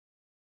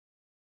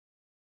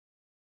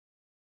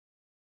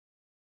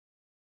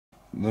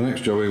the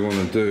next job we want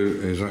to do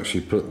is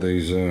actually put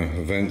these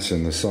vents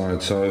in the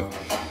side. So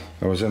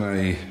I was in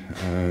a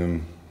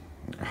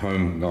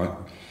home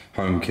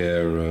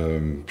care,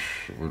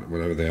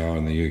 whatever they are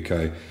in the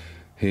UK.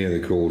 Here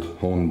they're called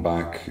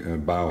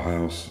Hornbach,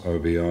 Bauhaus,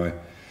 OBI.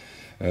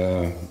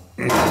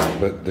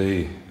 But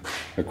the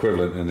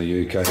equivalent in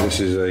the UK, this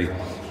is a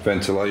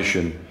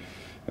ventilation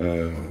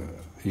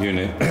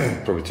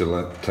unit, probably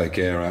to take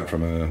air out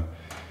from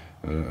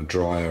a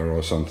dryer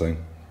or something,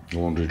 a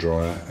laundry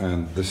dryer.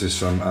 And this is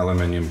some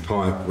aluminium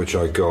pipe which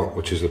I got,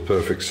 which is the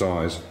perfect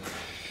size.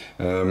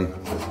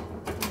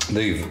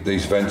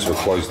 These vents were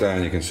closed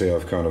down. You can see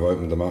I've kind of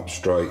opened them up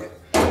straight,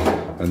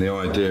 and the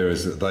idea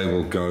is that they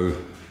will go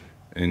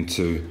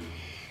into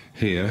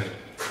here.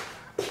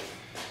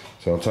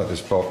 So I'll take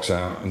this box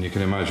out, and you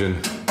can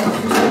imagine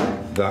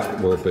that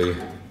will be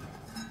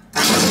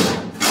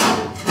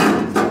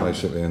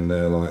basically in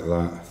there like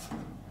that.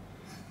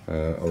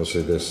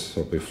 Obviously this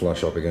will be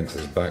flush up against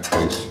this back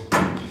piece,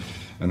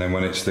 and then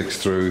when it sticks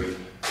through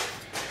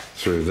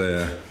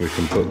there, we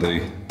can put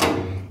the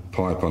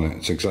pipe on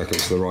it.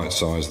 It's the right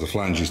size. The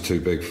flange is too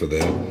big for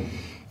there,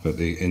 but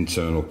the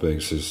internal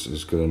piece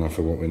is good enough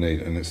for what we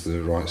need, and it's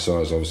the right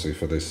size obviously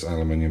for this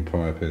aluminium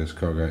pipe here, this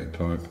corrugated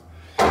pipe.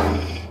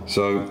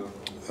 So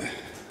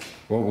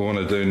what we want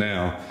to do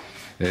now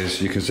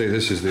is, you can see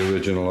this is the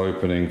original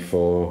opening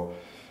for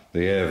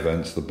the air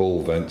vents, the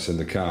ball vents in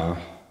the car.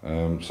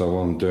 So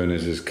what I'm doing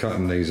is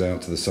cutting these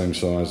out to the same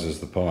size as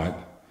the pipe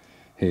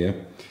here,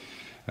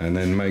 and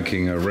then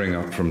making a ring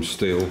up from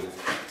steel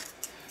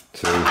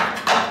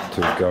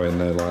to go in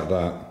there like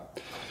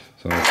that.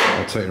 So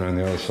I'll take you around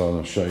the other side and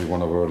I'll show you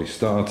one I've already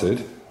started,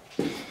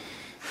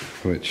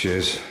 which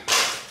is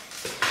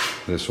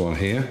this one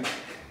here.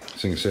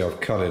 So you can see I've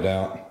cut it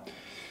out.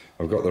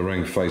 I've got the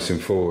ring facing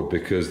forward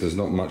because there's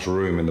not much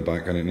room in the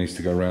back and it needs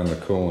to go around the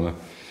corner.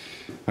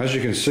 As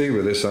you can see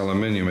with this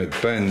aluminium, it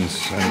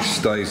bends and it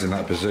stays in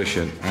that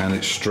position, and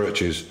it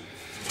stretches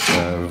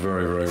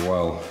very, very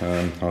well.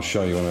 I'll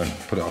show you when I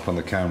put it up on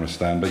the camera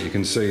stand, but you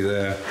can see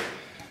there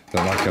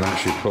that I can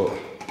actually put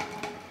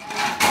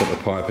the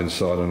pipe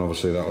inside, and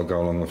obviously that will go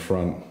along the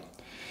front,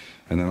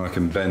 and then I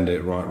can bend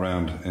it right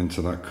round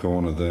into that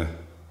corner there.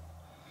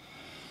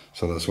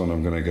 So that's what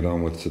I'm going to get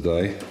on with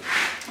today.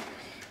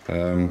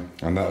 And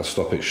that'll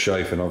stop it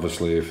chafing,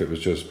 obviously, if it was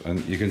just,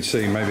 and you can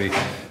see maybe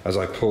as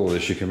I pull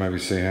this, you can maybe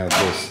see how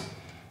this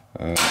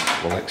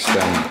will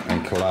extend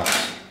and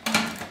collapse,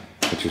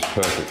 which is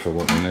perfect for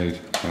what we need.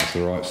 That's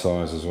the right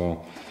size as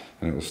well,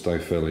 and it will stay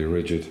fairly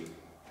rigid.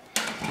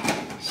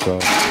 So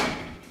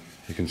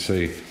you can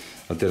see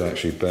I did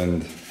actually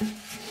bend,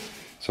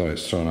 sorry,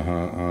 it's trying to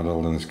hard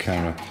hold in this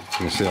camera. You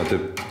can see I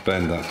did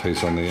bend that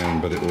piece on the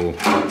end, but it will,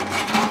 I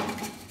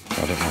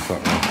don't know if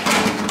that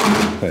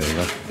one, there you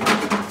go.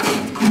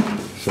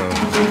 So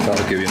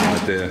that'll give you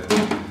an idea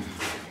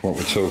what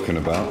we're talking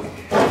about.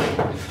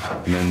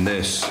 And then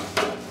this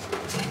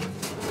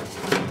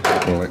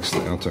will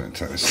extend, I'll take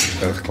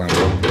this earth clamp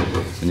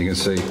off, and you can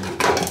see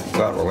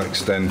that will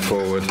extend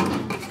forward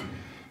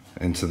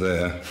into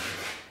there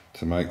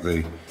to make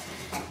the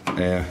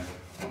air,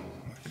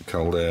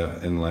 cold air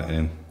inlet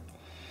in.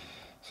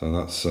 So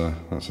that's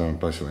how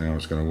basically how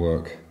it's going to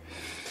work.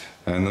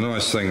 And the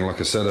nice thing, like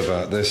I said,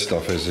 about this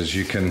stuff is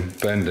you can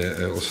bend it,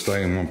 it will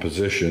stay in one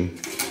position.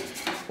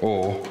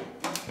 Or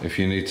if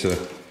you need to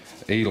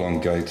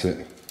elongate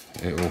it,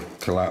 it will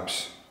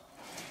collapse.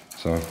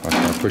 So if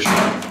I push it,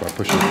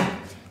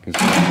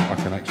 I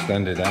can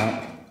extend it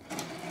out,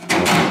 I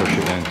can push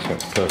it in, so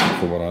it's perfect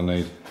for what I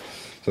need.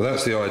 So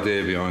that's the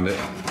idea behind it,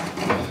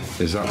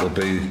 is that will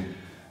be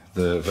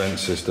the vent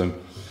system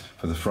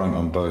for the front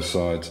on both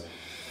sides.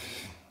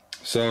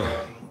 So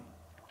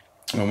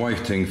I'm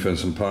waiting for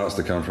some parts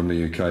to come from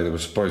the UK. They were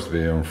supposed to be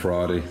here on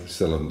Friday,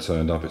 still haven't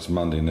turned up. It's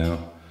Monday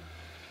now.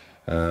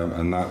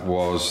 And that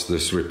was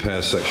this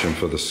repair section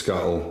for the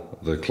scuttle,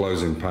 the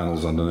closing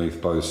panels underneath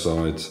both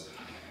sides,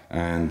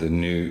 and the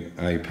new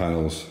A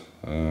panels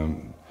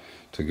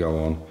to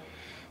go on.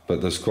 But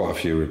there's quite a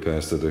few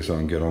repairs to do, so I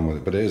can get on with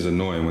it. But it is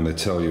annoying when they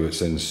tell you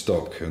it's in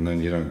stock and then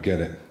you don't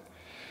get it.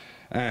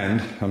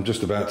 And I'm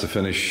just about to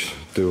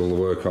do all the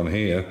work on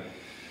here.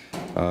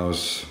 I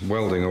was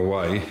welding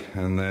away,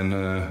 and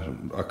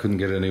then I couldn't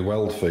get any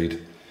weld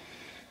feed.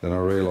 Then I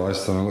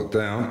realised, and I looked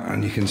down,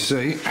 and you can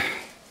see,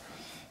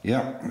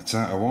 yeah, it's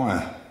out of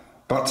wire.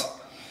 But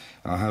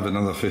I have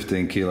another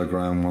 15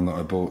 kilogram one that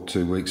I bought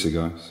 2 weeks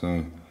ago,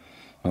 so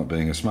not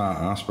being a smart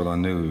ass, but I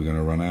knew we were going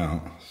to run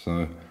out,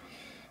 so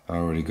I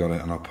already got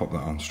it, and I'll pop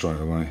that on straight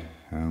away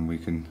and we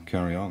can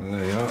carry on.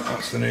 There you go,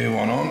 that's the new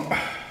one on.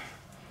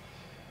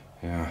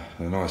 Yeah,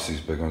 they're nice,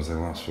 these big ones. They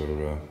last for, I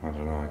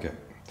don't know, I get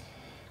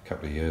a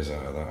couple of years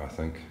out of that, I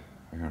think.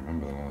 I can't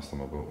remember the last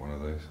time I bought one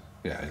of these.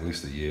 Yeah, at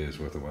least a year's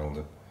worth of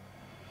welding,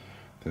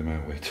 the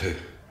amount we do.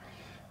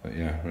 But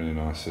yeah, really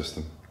nice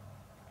system.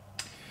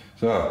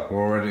 So,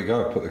 we're all ready to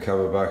go. Put the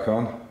cover back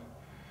on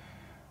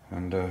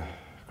and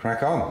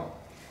crack on.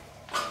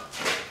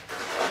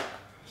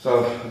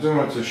 So, I just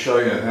wanted to show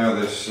you how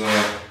this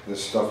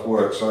this stuff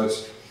works. So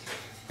it's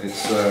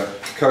it's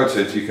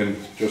coated, you can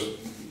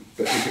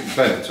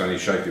bend it to any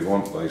shape you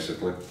want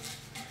basically.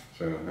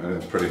 So, and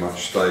it'll pretty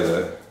much stay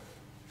there,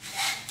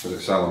 but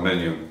it's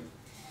aluminium.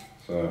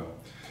 So,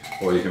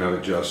 or you can have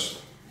it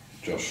just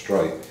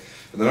straight.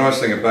 But the nice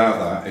thing about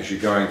that is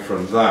you're going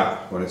from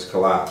that when it's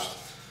collapsed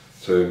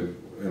to,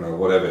 you know,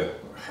 whatever.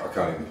 I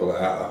can't even pull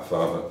it out that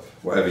far, but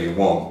whatever you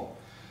want,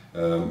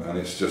 and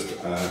it's just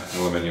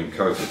aluminium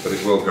coated, but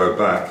it will go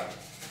back.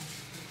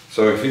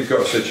 So if you've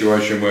got a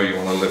situation where you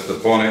want to lift the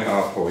bonnet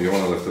up or you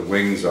want to lift the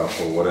wings up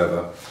or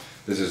whatever,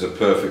 this is a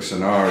perfect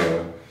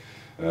scenario,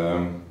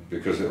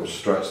 because it will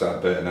stretch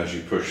that bit, and as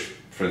you push,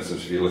 for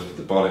instance, if you lifted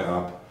the bonnet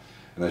up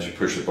and as you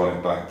push the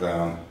bonnet back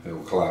down, it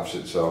will collapse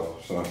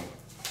itself. So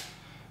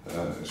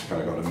it's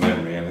kind of got a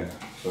memory in it.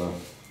 So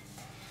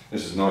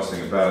this is the nice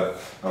thing about it.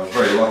 I was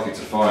very lucky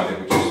to find it.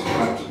 We just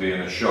happened to be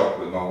in a shop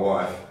with my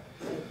wife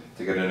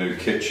to get a new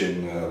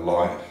kitchen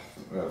light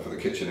for the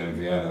kitchen in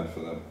Vienna,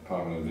 for the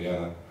apartment in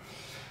Vienna.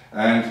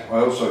 And I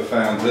also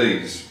found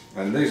these,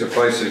 and these are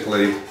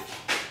basically,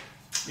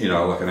 you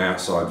know, like an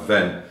outside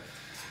vent.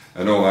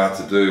 And all I had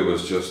to do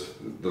was just,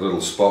 the little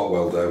spot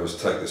weld there was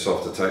take this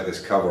off to take this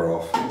cover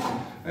off,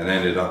 and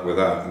ended up with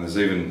that. And there's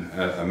even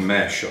a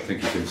mesh. I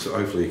think you can,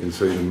 hopefully you can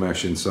see the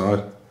mesh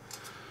inside.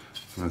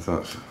 I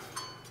thought,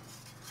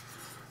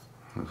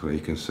 hopefully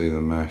you can see the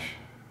mesh.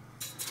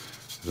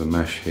 There's a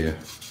mesh here.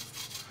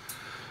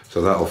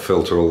 So that'll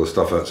filter all the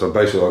stuff out. So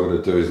basically all I've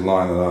got to do is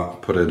line it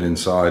up, put it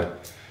inside,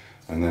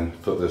 and then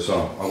put this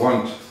on. I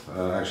won't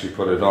actually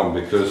put it on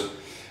because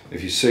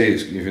if you see,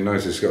 if you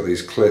notice, it's got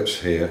these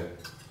clips here,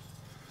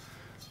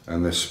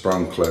 and there's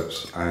sprung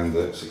clips, and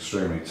it's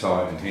extremely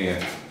tight in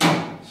here.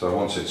 So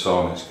once it's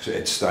on,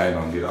 it's staying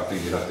on. I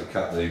think you'd have to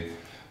cut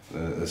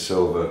the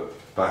silver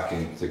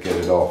backing to get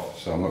it off.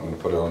 So I'm not going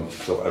to put it on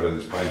until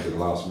everything's painted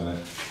last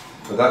minute.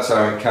 But that's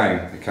how it came.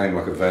 It came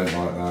like a vent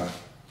like that.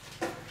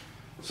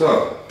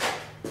 So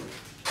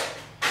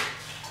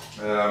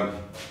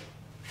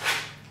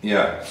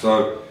yeah,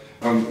 so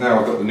now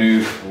I've got the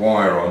new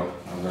wire on.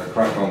 I'm going to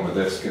crack on with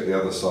this, get the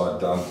other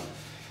side done,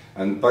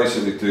 and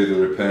basically do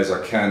the repairs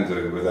I can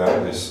do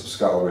without this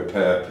scuttle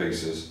repair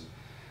pieces.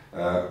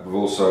 I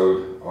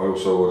also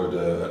ordered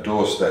a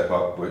door step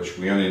up, which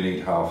we only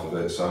need half of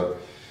it, so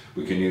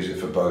we can use it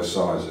for both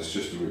sides. It's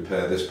just to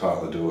repair this part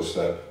of the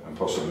doorstep and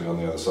possibly on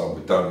the other side.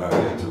 We don't know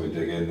yet until we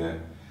dig in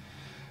there.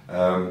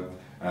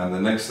 And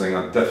the next thing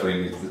I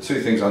definitely need, the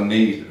two things I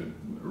need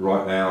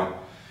right now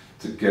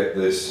to get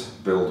this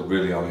build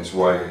really on its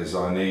way is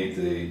I need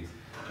the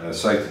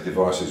safety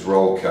devices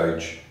roll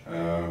cage,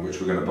 which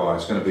we're going to buy.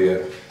 It's going to be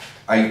an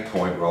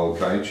 8-point roll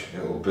cage.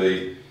 It'll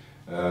be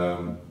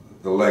the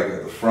leg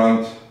at the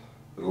front,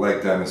 the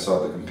leg down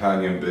inside the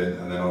companion bin,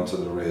 and then onto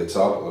the rear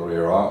tub, the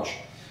rear arch.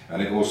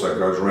 And it also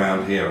goes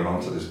around here and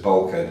onto this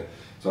bulkhead.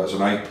 So it's an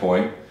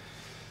 8-point.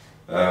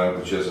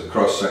 Which has a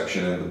cross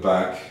section in the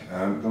back,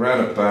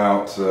 around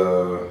about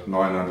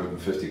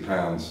 950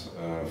 pounds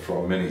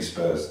from mini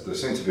spares. They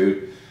seem to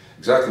be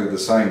exactly the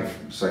same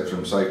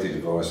from safety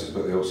devices,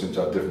 but they all seem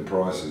to have different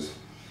prices.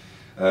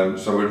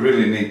 So we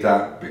really need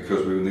that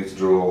because we need to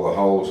drill all the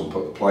holes and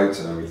put the plates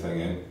and everything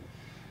in.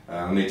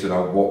 We need to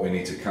know what we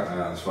need to cut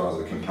out as far as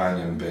the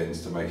companion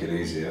bins to make it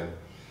easier.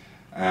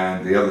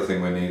 And the other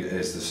thing we need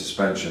is the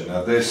suspension.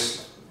 Now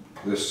this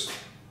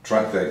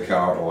track day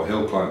cart or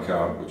hill climb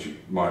cart, which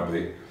it might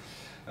be,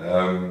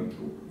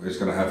 is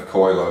going to have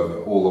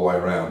coilover all the way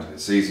around.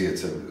 It's easier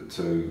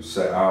to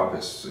set up,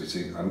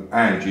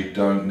 and you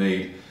don't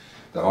need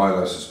the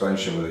high-low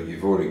suspension with it.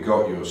 You've already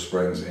got your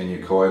springs in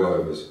your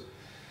coilovers.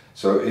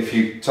 So if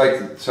you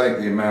take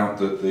the amount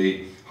that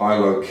the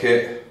high-low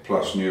kit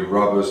plus new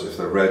rubbers, if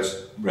they're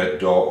red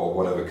dot or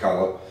whatever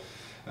colour,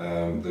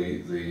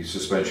 the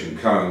suspension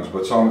cones,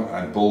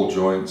 and ball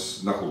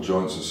joints, knuckle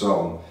joints and so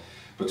on,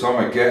 by the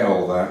time I get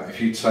all that, if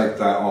you take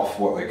that off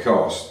what they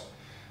cost,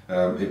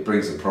 it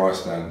brings the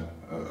price down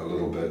a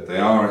little bit. They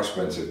are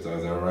expensive though,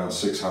 they're around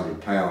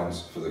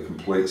 £600 for the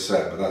complete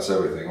set, but that's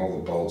everything, all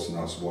the bolts,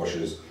 nuts,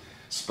 washers,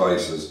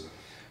 spacers.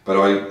 But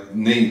I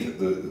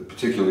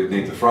particularly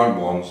need the front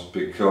ones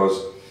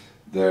because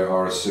there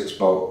are a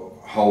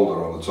 6-bolt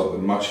holder on the top.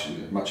 They're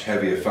much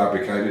heavier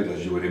fabricated,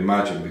 as you would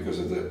imagine, because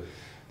of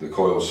the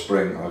coil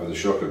spring over the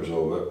shock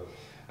absorber.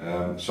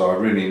 So I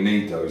really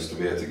need those to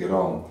be able to get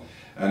on.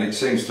 And it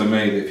seems to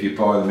me that if you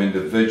buy them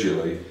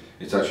individually,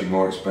 it's actually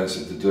more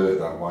expensive to do it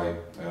that way.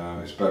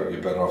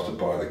 You're better off to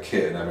buy the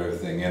kit and have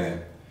everything in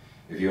it.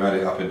 If you add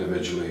it up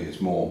individually, it's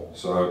more.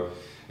 So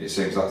it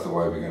seems that's the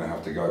way we're going to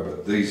have to go.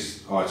 But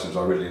these items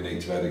I really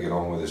need to be able to get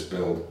on with this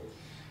build,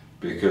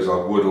 because I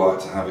would like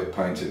to have it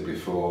painted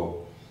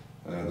before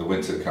the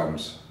winter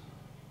comes.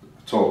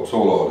 Tall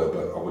order,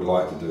 but I would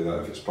like to do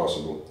that if it's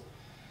possible.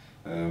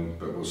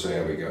 But we'll see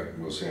how we go.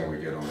 We'll see how we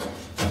get on.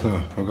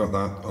 So I've got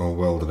that all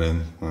welded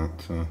in,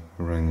 that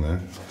ring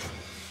there.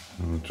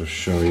 I'll just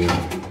show you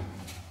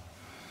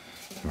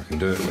if I can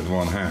do it with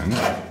one hand.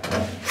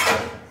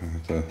 You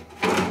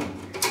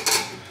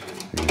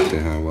can see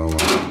how well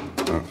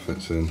that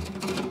fits in.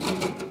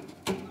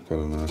 Quite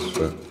a nice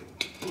fit.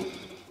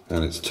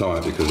 and it's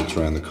tight because it's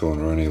around the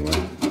corner anyway.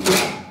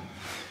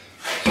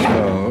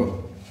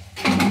 So,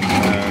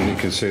 and you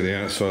can see the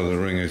outside of the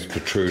ring is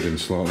protruding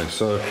slightly.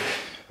 So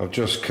I've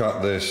just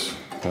cut this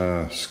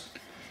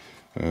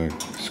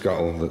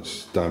scuttle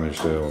that's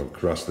damaged it or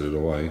crusted it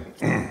away.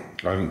 I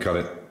haven't cut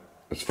it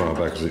as far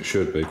back as it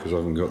should be because I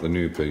haven't got the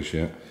new piece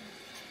yet,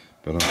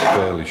 but I'm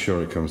fairly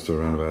sure it comes to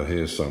around about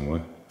here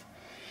somewhere.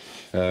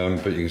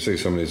 But you can see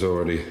somebody's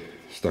already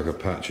stuck a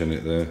patch in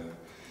it there,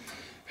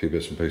 a few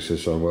bits and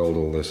pieces, so I weld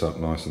all this up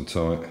nice and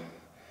tight,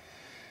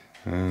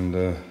 and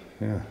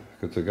yeah,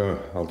 good to go.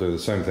 I'll do the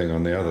same thing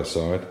on the other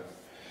side.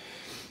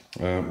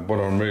 What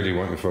I'm really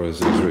waiting for is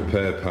these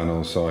repair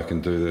panels so I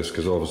can do this,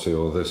 because obviously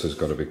all this has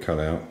got to be cut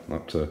out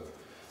up to,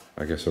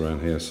 I guess,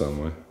 around here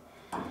somewhere,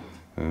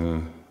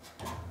 and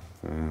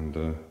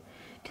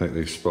take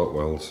these spot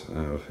welds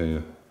out of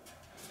here.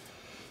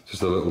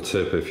 Just a little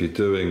tip: if you're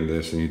doing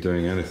this and you're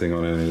doing anything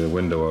on any of the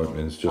window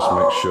openings, just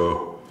make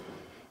sure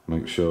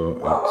it's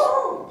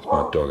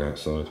my dog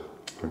outside.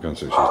 I can't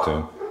see what she's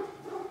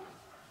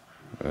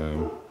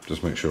doing.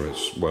 Just make sure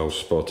it's well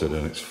spotted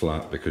and it's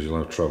flat, because you'll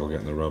have trouble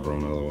getting the rubber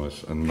on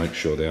otherwise. And make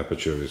sure the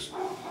aperture is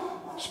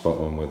spot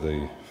on with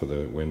for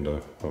the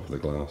window or for the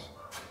glass.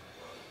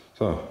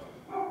 So,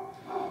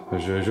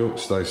 as usual,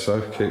 stay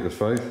safe, keep the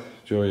faith,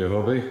 enjoy your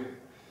hobby,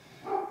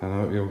 and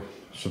I hope you'll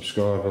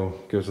subscribe or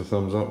give us a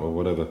thumbs up or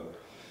whatever.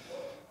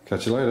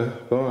 Catch you later,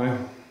 bye.